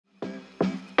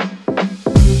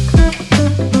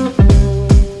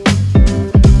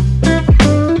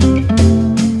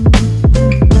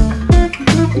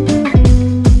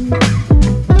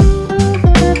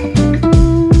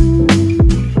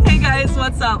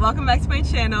welcome back to my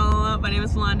channel. My name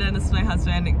is Melinda and this is my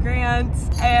husband Grant,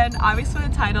 and obviously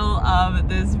the title of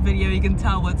this video you can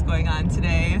tell what's going on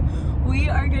today. We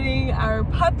are getting our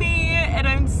puppy and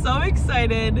I'm so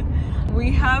excited.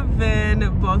 We have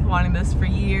been both wanting this for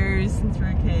years since we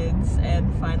were kids,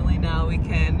 and finally now we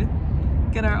can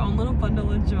get our own little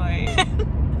bundle of joy.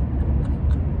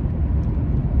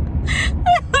 I'm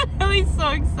literally so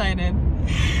excited.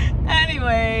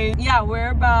 Anyway, yeah, we're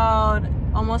about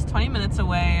almost 20 minutes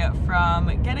away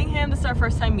from getting him. This is our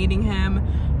first time meeting him,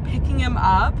 picking him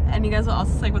up, and you guys will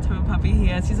also see what type of puppy he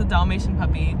is. He's a Dalmatian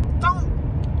puppy.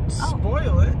 Don't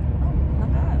spoil it. Oh,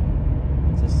 not bad.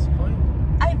 Just spoil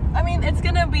it. I mean, it's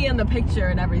gonna be in the picture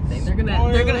and everything. They're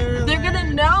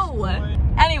gonna know.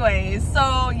 Anyways,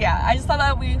 so yeah, I just thought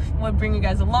that we would bring you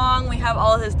guys along. We have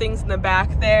all his things in the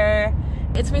back there.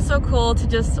 It's been so cool to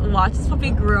just watch this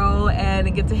puppy grow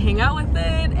and get to hang out with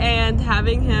it, and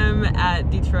having him at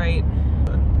Detroit.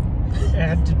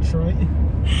 At Detroit.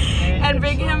 And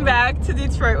bring him back to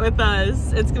Detroit with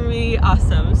us. It's gonna be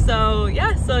awesome. So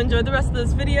yeah, so enjoy the rest of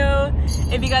this video.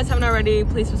 If you guys haven't already,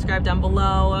 please subscribe down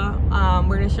below.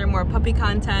 We're gonna share more puppy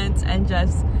content and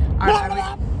just our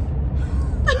what?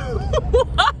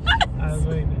 I was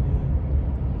waiting.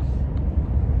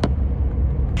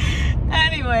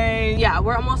 Anyway, yeah,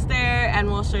 we're almost there and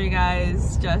we'll show you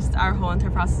guys just our whole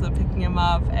entire process of picking him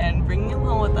up and bringing him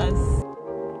home with us.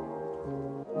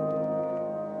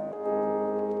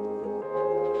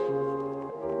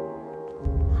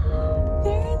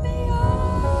 There they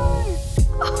are!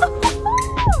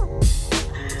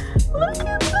 Look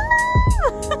at that!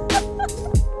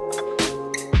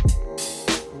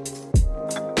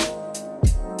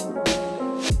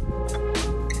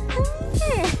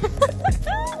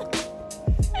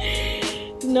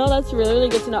 No, that's really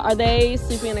good to know. Are they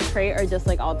sleeping in a crate or just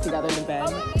like all together in bed?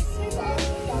 They sleep all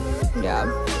together. Yeah.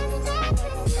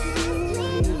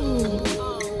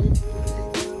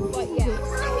 But yeah.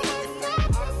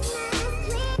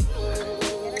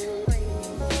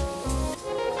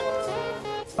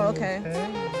 Oh, okay.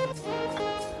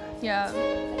 Yeah.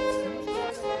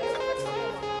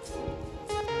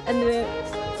 And then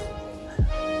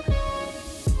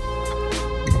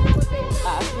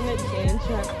after the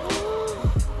tantrum.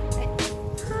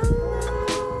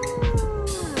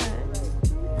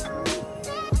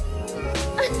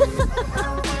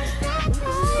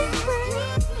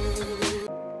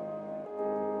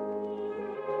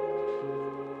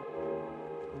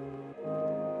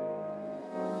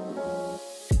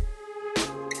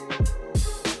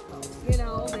 You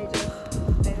know, they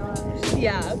don't understand.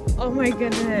 Yeah. Oh my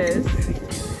goodness.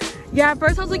 Yeah, at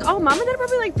first I was like, oh, mom and dad are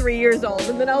probably like 3 years old.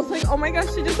 And then I was like, oh my gosh,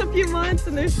 she's just a few months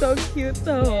and they're so cute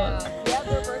though. Yeah,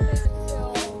 their birthday's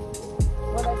until,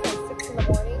 what I said, 6 in the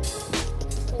morning.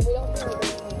 And we don't hear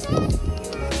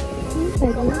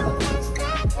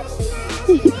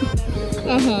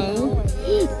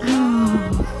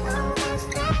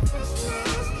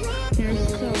They're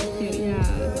so cute, yeah.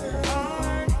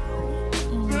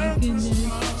 Oh my goodness.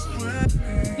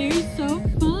 They're so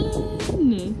fun.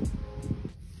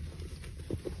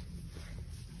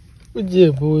 What's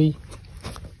up, boy?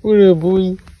 What up,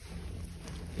 boy?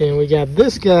 And we got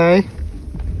this guy.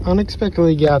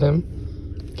 Unexpectedly got him.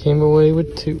 Came away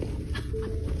with 2.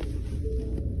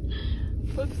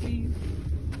 Whoopsies.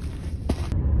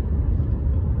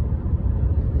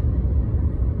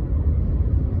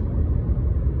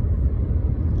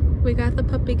 We got the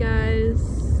puppy, guys.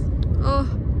 Oh,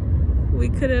 we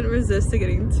couldn't resist to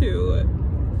getting 2.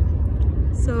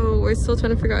 So we're still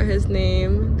trying to figure out his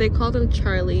name. They called him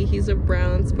Charlie. He's a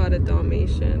brown spotted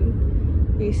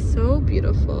Dalmatian. He's so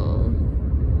beautiful.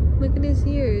 Look at his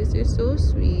ears, they're so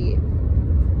sweet.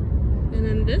 And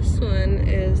then this one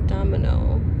is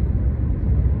Domino.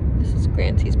 This is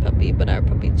Granty's puppy, but our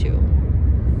puppy too.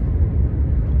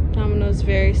 Domino's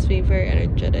very sweet, very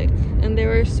energetic. And they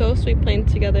were so sweet playing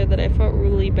together that I felt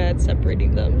really bad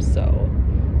separating them, so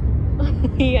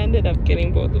we ended up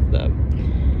getting both of them.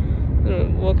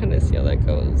 We'll kind of see how that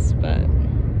goes, but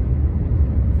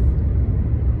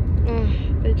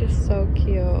they're just so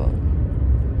cute.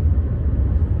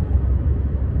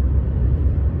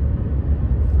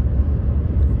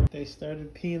 They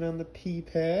started peeing on the pee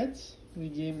pads. We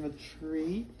gave them a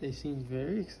treat. They seemed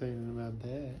very excited about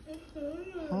that.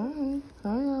 Hi.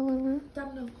 Hi, Oliver.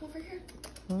 Domino, over here.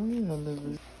 Hi,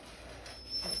 Oliver.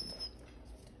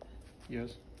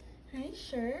 Yes. Hi,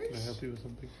 Sirs. Can I help you with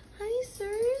something? Hi,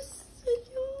 Sirs. Thank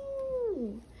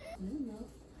you. I don't know.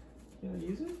 Can I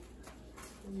use it? Can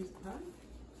I use the pad?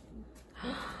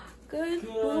 Good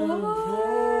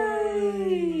boys.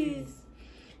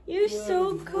 You're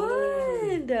so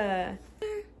good.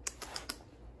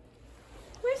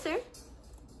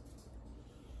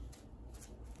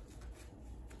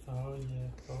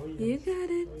 You got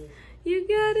it. You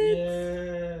got it.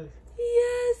 Yes.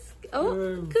 Yes. Oh,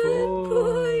 good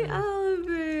boy,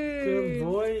 Oliver. Good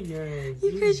boy, guys.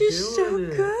 You guys are so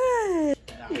good.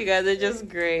 You guys are just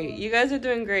great. You guys are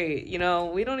doing great. You know,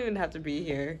 we don't even have to be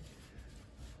here.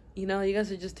 You know, you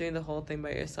guys are just doing the whole thing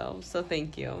by yourselves. So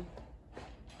thank you.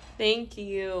 Thank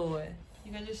you.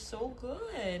 You guys are so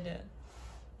good.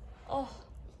 Oh,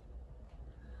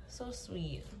 so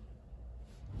sweet.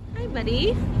 Hi,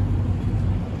 buddy.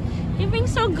 You're being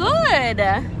so good.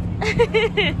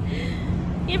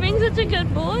 You're being such a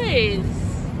good boys.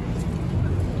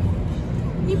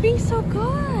 You're being so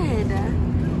good.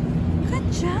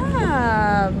 Good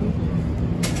job.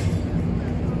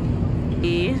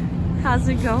 How's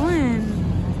it going?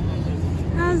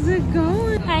 How's it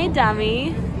going? Hi,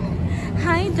 Dummy.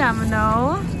 Hi,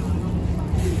 Domino.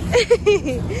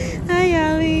 Hi,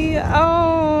 Allie.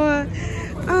 Oh,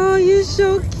 oh, you're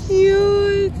so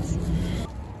cute.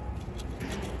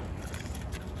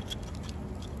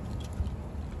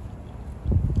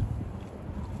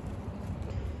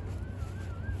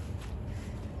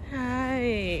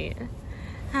 Hi.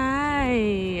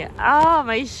 Hi. Oh,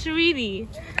 my sweetie.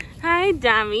 Hi,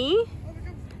 Dummy.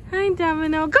 Hi,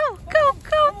 Domino. Go, go,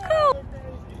 go, go.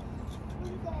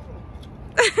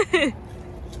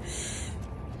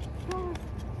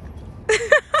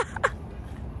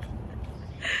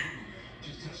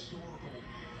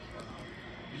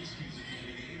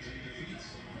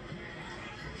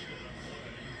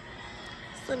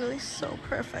 It's literally so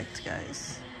perfect,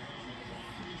 guys.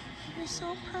 You're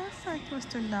so perfect,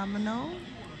 Mr. Domino.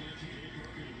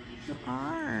 You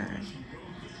are.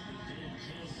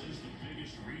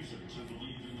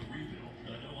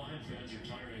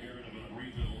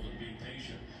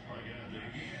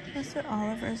 Mr.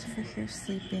 Oliver's over here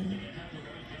sleeping.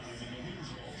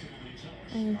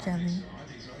 And Jelly.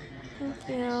 Thank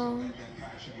you.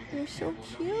 You're so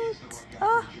cute.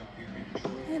 Oh,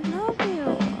 I love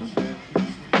you.